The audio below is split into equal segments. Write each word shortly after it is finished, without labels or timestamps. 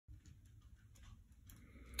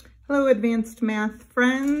Hello, advanced math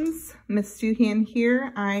friends. Miss Duhan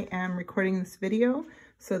here. I am recording this video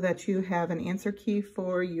so that you have an answer key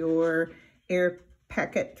for your air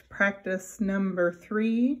packet practice number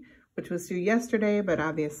 3, which was due yesterday, but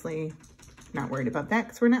obviously not worried about that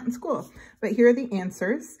because we're not in school. But here are the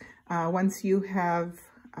answers. Once you have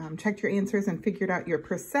checked your answers and figured out your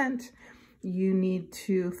percent, you need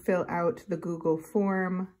to fill out the Google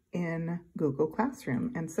form in Google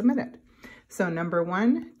Classroom and submit it. So number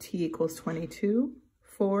 1, t equals 22,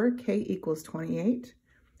 4, k equals 28,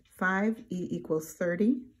 5, e equals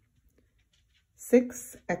 30,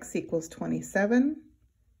 6, x equals 27,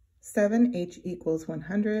 7, h equals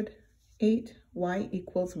 100, 8, y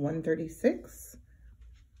equals 136,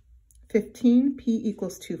 15, p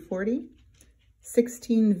equals 240,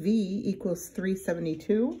 16, v equals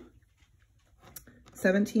 372,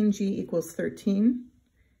 17, g equals 13,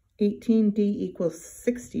 18, d equals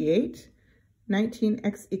 68, 19,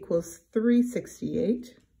 x equals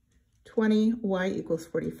 368, 20, y equals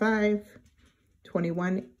 45,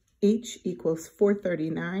 21, h equals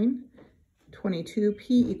 439, 22,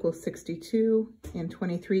 p equals 62, and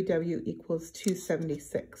 23, w equals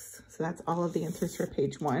 276. So that's all of the answers for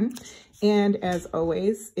page 1. And as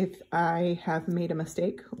always, if I have made a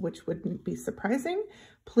mistake, which wouldn't be surprising,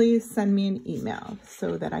 please send me an email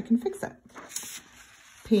so that I can fix it.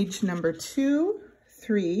 Page number 2,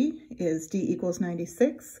 3 is d equals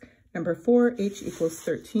 96. Number 4, h equals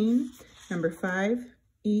 13. Number 5,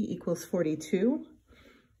 e equals 42.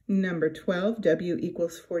 Number 12, w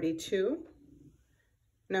equals 42.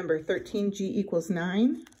 Number 13, g equals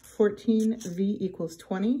 9. 14, v equals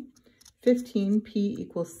 20. 15, p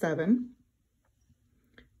equals 7.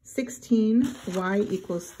 16, y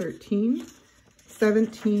equals 13.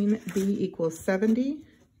 17, b equals 70.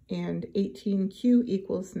 And 18, q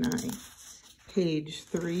equals 9. Page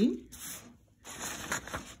 3.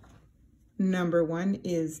 Number 1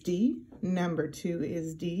 is D. Number 2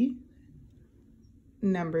 is D.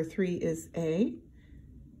 Number 3 is A.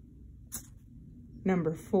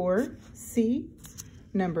 Number 4, C.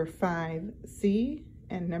 Number 5, C.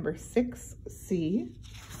 And number 6, C.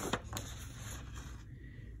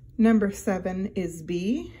 Number 7 is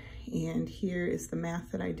B. And here is the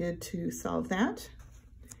math that I did to solve that.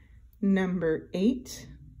 Number 8.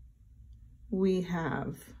 We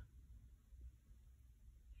have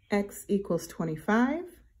x equals 25,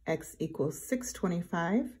 x equals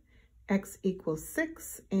 625, x equals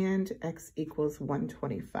 6, and x equals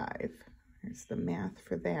 125. There's the math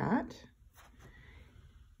for that.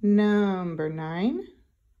 Number 9,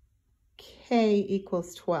 k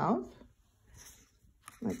equals 12.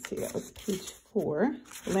 Let's see, that was page 4.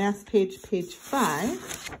 Last page, page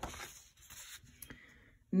 5.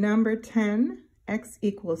 Number 10, x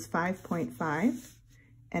equals 5.5,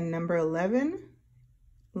 and number 11,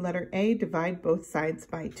 letter A, divide both sides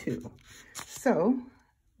by 2. So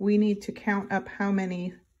we need to count up how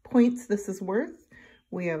many points this is worth.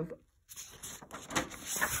 We have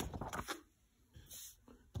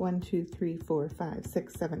 1, 2, 3, 4, 5,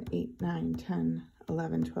 6, 7, 8, 9, 10,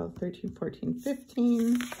 11, 12, 13, 14,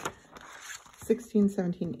 15, 16,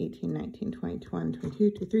 17, 18, 19, 20, 21,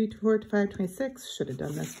 22, 23, 24, 25, 26. Should have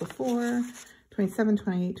done this before. 27,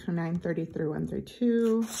 28, 29, 30, 31,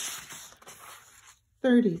 32,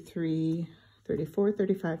 33, 34,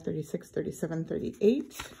 35, 36, 37,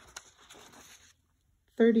 38,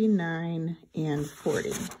 39, and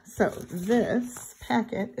 40. So this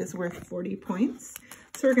packet is worth 40 points.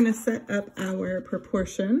 So we're going to set up our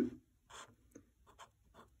proportion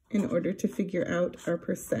in order to figure out our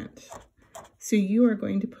percent. So you are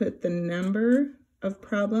going to put the number of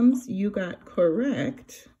problems you got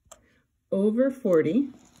correct over 40,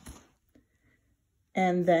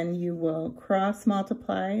 and then you will cross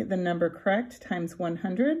multiply the number correct times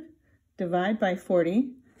 100, divide by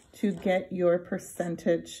 40 to get your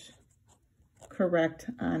percentage correct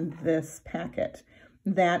on this packet.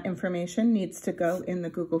 That information needs to go in the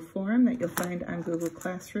Google form that you'll find on Google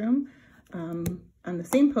Classroom on the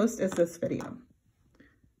same post as this video.